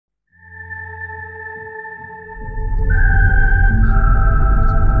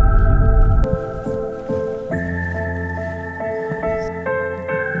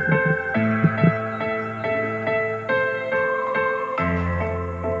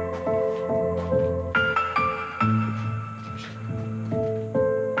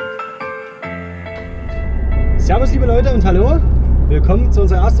Servus liebe Leute und hallo. Willkommen zu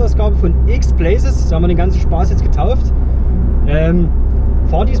unserer ersten Ausgabe von X-Places. So haben wir den ganzen Spaß jetzt getauft.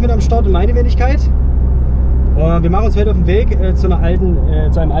 Fardi ist mit am Start und meine Wenigkeit. Wir machen uns heute auf den Weg zu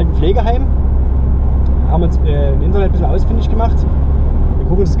einem alten Pflegeheim. Haben uns im Internet ein bisschen ausfindig gemacht. Wir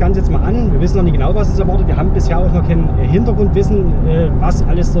gucken uns das Ganze jetzt mal an. Wir wissen noch nicht genau, was uns erwartet. Wir haben bisher auch noch kein Hintergrundwissen, was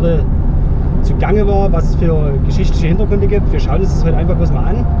alles dort zugange war, was es für geschichtliche Hintergründe gibt. Wir schauen uns das heute einfach bloß mal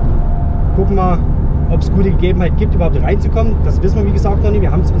an. Gucken mal, ob es gute Gegebenheit gibt, überhaupt reinzukommen. Das wissen wir wie gesagt noch nicht. Wir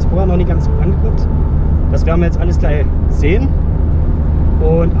haben es uns vorher noch nicht ganz angeguckt. Das werden wir jetzt alles gleich sehen.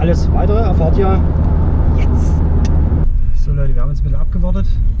 Und alles weitere erfahrt ihr jetzt. So Leute, wir haben uns ein bisschen abgewartet.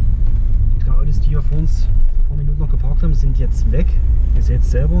 Die 3 Autos, die hier vor uns vor Minuten noch geparkt haben, sind jetzt weg. Ihr seht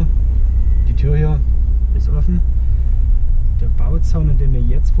es selber. Die Tür hier ist offen. Der Bauzaun, an dem wir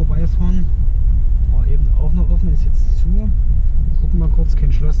jetzt vorbeifahren, war eben auch noch offen, ist jetzt zu. Gucken wir mal kurz,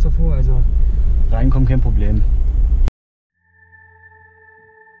 kein Schloss davor, also reinkommen kein Problem.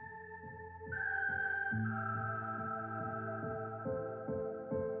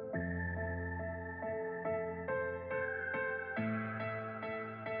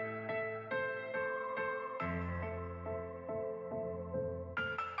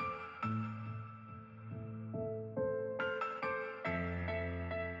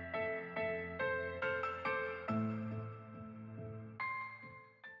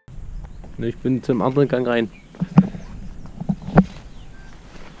 Ich bin zum anderen Gang rein.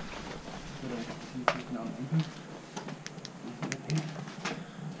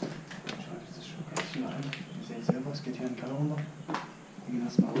 Es geht hier in den Keller runter. Wir gehen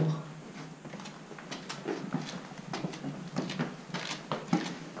erstmal hoch.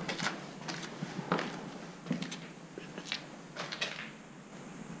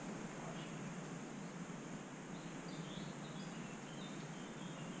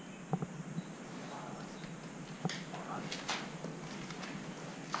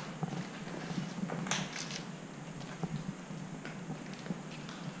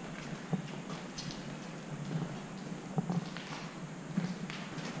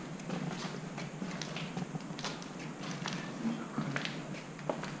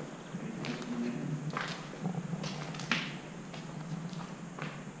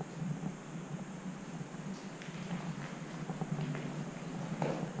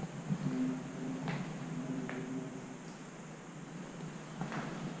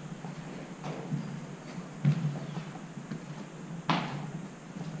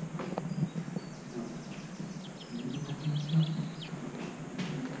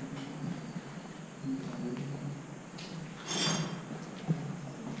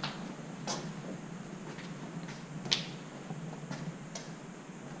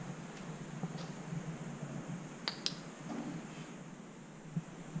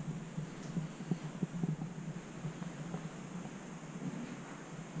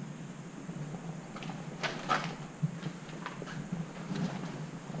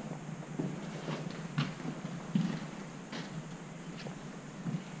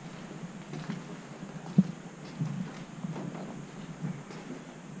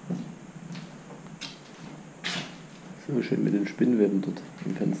 So schön mit den Spinnweben dort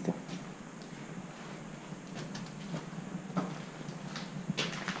im Fenster.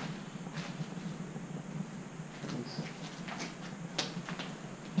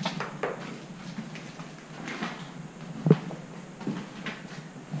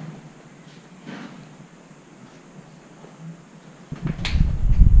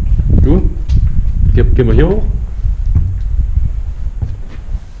 Du? Gehen wir hier hoch?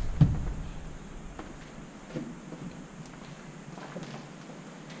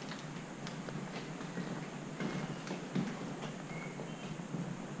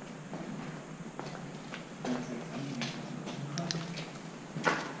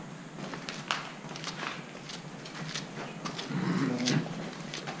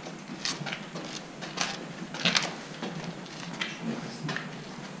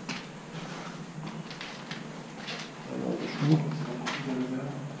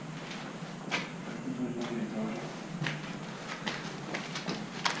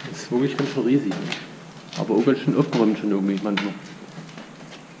 Das ist wirklich ganz schön riesig. Aber auch ganz schön aufgeräumt schon irgendwie manchmal.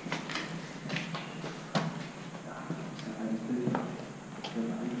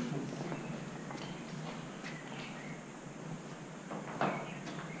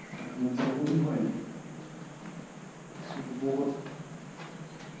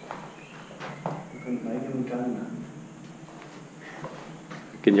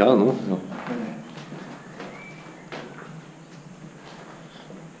 Genial, ne? Ja.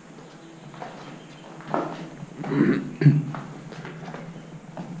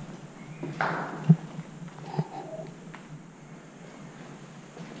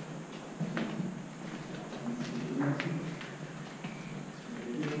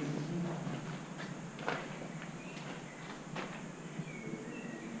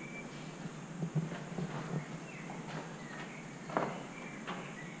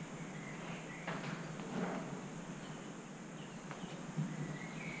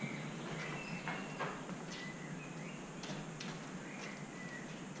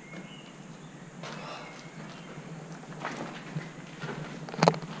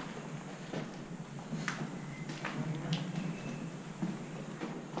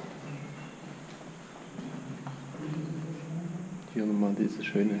 Hier nochmal diese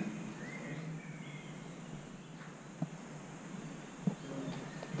schöne.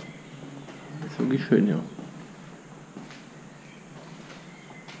 Das ist wirklich schön, ja.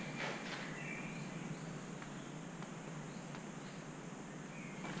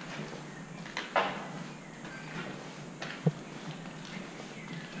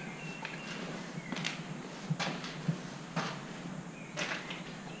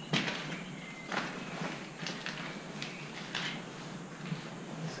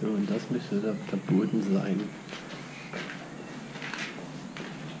 So, und das müsste der Boden sein.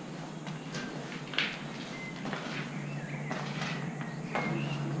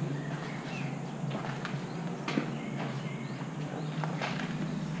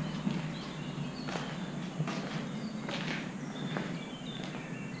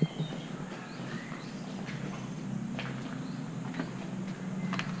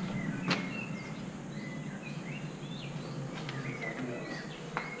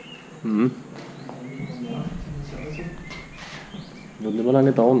 Mhm. Wird nicht mehr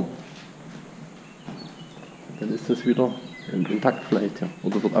lange dauern. Dann ist das wieder intakt vielleicht, ja.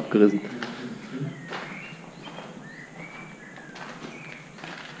 Oder wird abgerissen.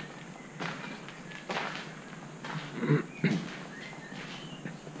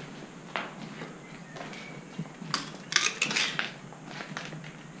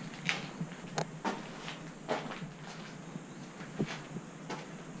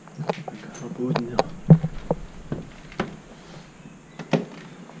 Boden, ja.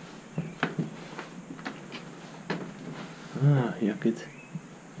 Ah, hier geht's.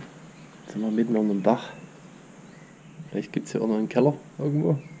 Jetzt sind wir mitten unter dem Dach. Vielleicht gibt es hier auch noch einen Keller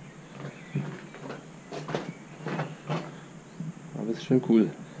irgendwo. Aber es ist schon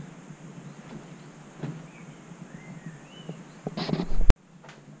cool.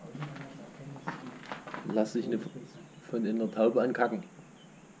 Lass dich nicht von in der Taube ankacken.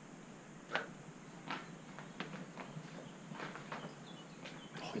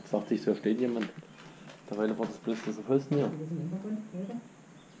 Ach, jetzt dachte ich, da steht jemand. Derweil war das bloß dieser Pfosten hier.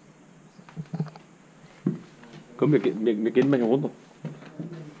 Komm, wir gehen mal hier runter.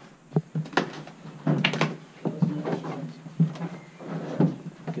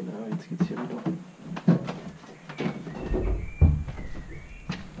 Genau, jetzt geht's hier wieder.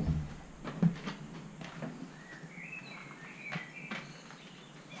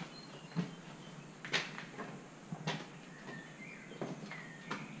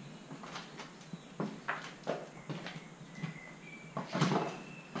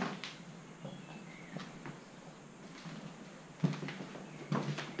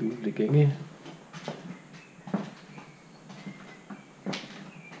 Dunkle Gänge.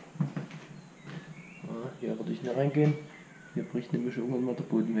 Hier würde ich nicht reingehen. Hier bricht nämlich irgendwann mal der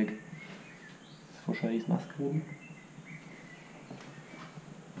Boden weg. Das ist wahrscheinlich nass geworden.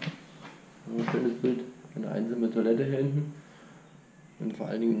 Ein schönes Bild. Eine einsame Toilette hier hinten. Und vor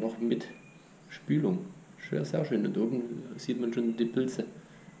allen Dingen noch mit Spülung. Sehr schön. Und oben sieht man schon die Pilze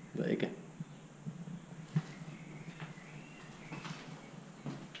in der Ecke.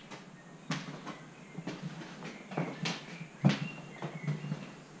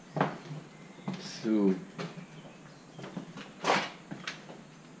 So.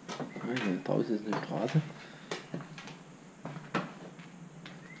 Hier draußen ist eine Straße.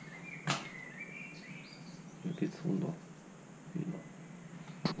 Hier geht's runter. Wieder.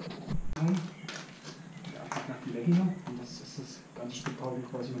 Ja, nach die Decke hier. Und das ist das ganze Stück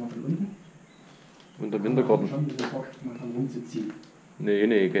quasi nochmal von unten. Und der Wintergarten. Man kann rumsitzen.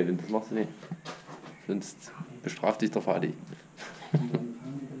 Nee, das machst du nicht. Sonst bestraft dich der Vati.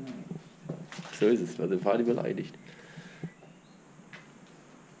 So ist es, wird der Vati beleidigt.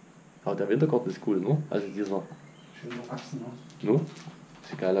 Aber der Wintergarten ist cool, ne? Also dieser. Schön verwachsen, ne? No?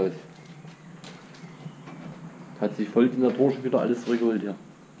 Sieht geil aus. Hat sich voll die Natur schon wieder alles zurückgeholt hier.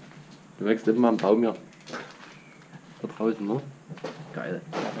 Du wächst immer am Baum hier. Da draußen, ne? Geil.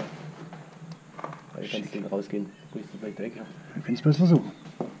 Da kannst du nicht rausgehen. Brichst du vielleicht weg, ja. Wir können es bloß versuchen.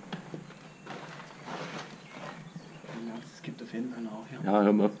 Ja, es gibt auf jeden Fall auch hier. Ja,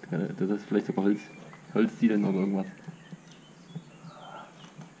 hör mal auf. Das ist vielleicht sogar Holzdielen oder irgendwas.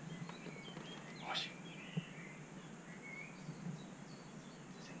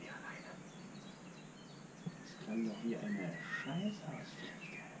 Sind wir alleine? Das klang doch wie eine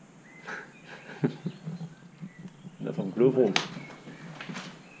Scheißausfälligkeit. Na, vom Klo vor.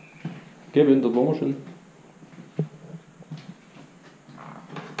 Kevin, da waren wir schon.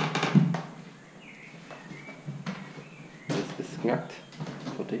 Das ist knackt.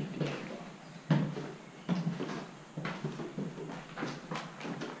 Verdächtig.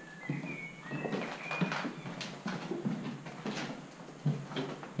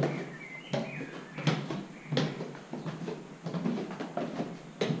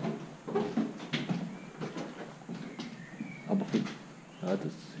 Ja,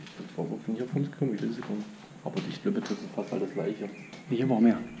 das war von hier von uns gekommen, ich weiß es gar nicht. Aber ich glaube, das ist fast alles gleiche. Hier war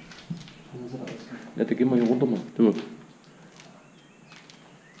mehr. Ja, da gehen wir hier runter mal. Du.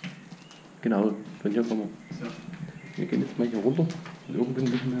 Genau, von hier kommen wir. So. Wir gehen jetzt mal hier runter und irgendwann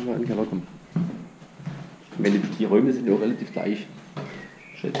müssen wir mal in den Keller kommen. Ich meine, die Räume sind ja auch relativ gleich,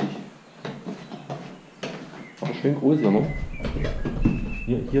 schätze ich. Aber schön groß, ne?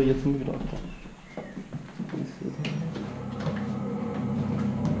 Hier jetzt sind wir wieder achter.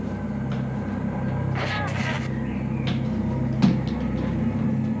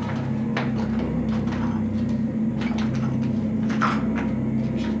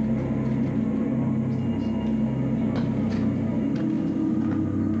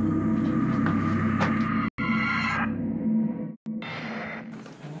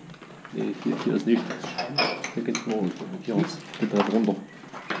 Nee, hier ist nichts. Hier geht's nur runter. Hier geht da runter.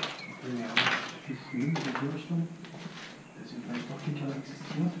 Deswegen vielleicht doch die Keller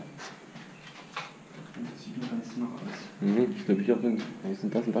existiert. Und das sieht nur ganz noch aus. Ich glaube, hier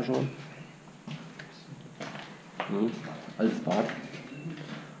sind das ein Waschraum. Altes Bad.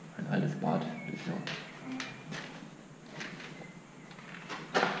 Ein altes Bad. Ja.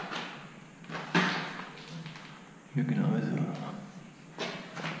 Hier genau so.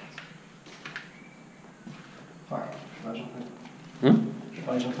 Speicherfeld.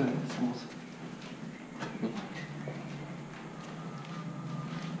 Speicherfeld ist groß.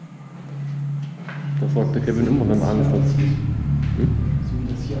 Das sagt der Kevin immer, wenn man anfängt. So wie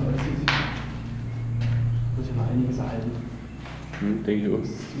das hier aussieht, wird ja noch einiges erhalten. Denke ich auch. Das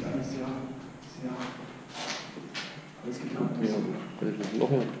sieht alles sehr ausgeplant aus. Ja, das ist noch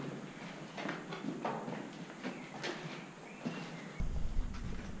her.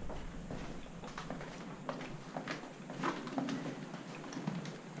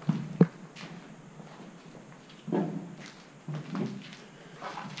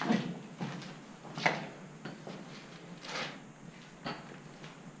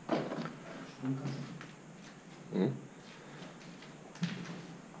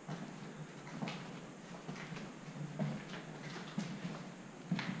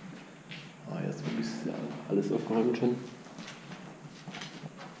 Jetzt wirklich alles aufgeräumt schon.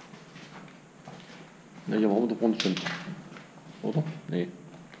 Ne, hier waren wir da vorne schon. Oder? Nee.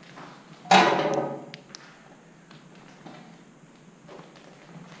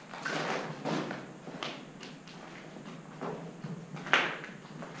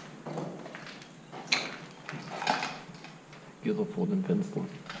 Hier da vor dem Fenster.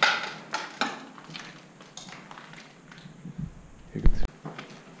 Hier gibt's.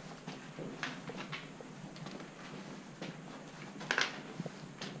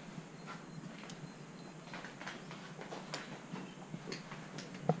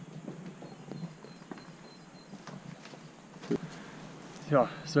 Ja,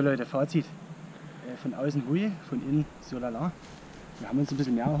 so Leute, Fazit. Von außen hui, von innen so lala. Wir haben uns ein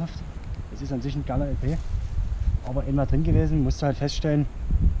bisschen mehr erhofft. Es ist an sich ein geiler LP. Aber einmal drin gewesen, musste halt feststellen,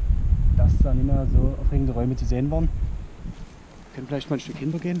 dass da nicht mehr so aufregende Räume zu sehen waren. Wir können vielleicht mal ein Stück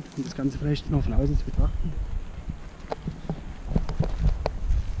hintergehen, um das Ganze vielleicht noch von außen zu betrachten.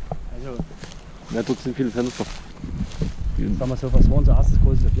 Also, Ja, dort sind viele Fenster. sagen wir so, was war unser erstes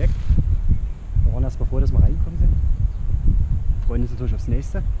großes Objekt? Wir waren erstmal froh, dass wir reingekommen sind. Wir freuen uns natürlich aufs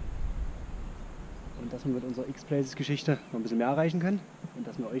nächste. Und dass wir mit unserer X-Places-Geschichte noch ein bisschen mehr erreichen können. Und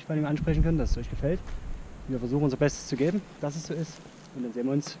dass wir euch vor allem ansprechen können, dass es euch gefällt. Wir versuchen unser Bestes zu geben, dass es so ist. Und dann sehen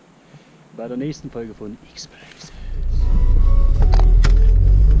wir uns bei der nächsten Folge von X-Places.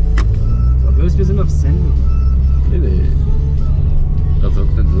 So, bloß wir sind auf Sendung. Nee. Das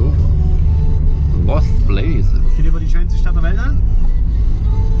sagt denn so. Lost Places. Guck dir lieber die schönste Stadt der Welt an.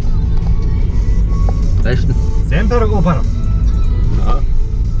 Rechten. Seniorenpflegeheim. Ja.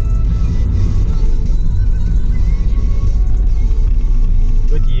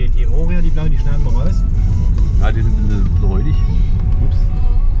 Gut, die Rohre, die blauen, die schneiden wir raus. Ja, die sind ein bisschen räudig.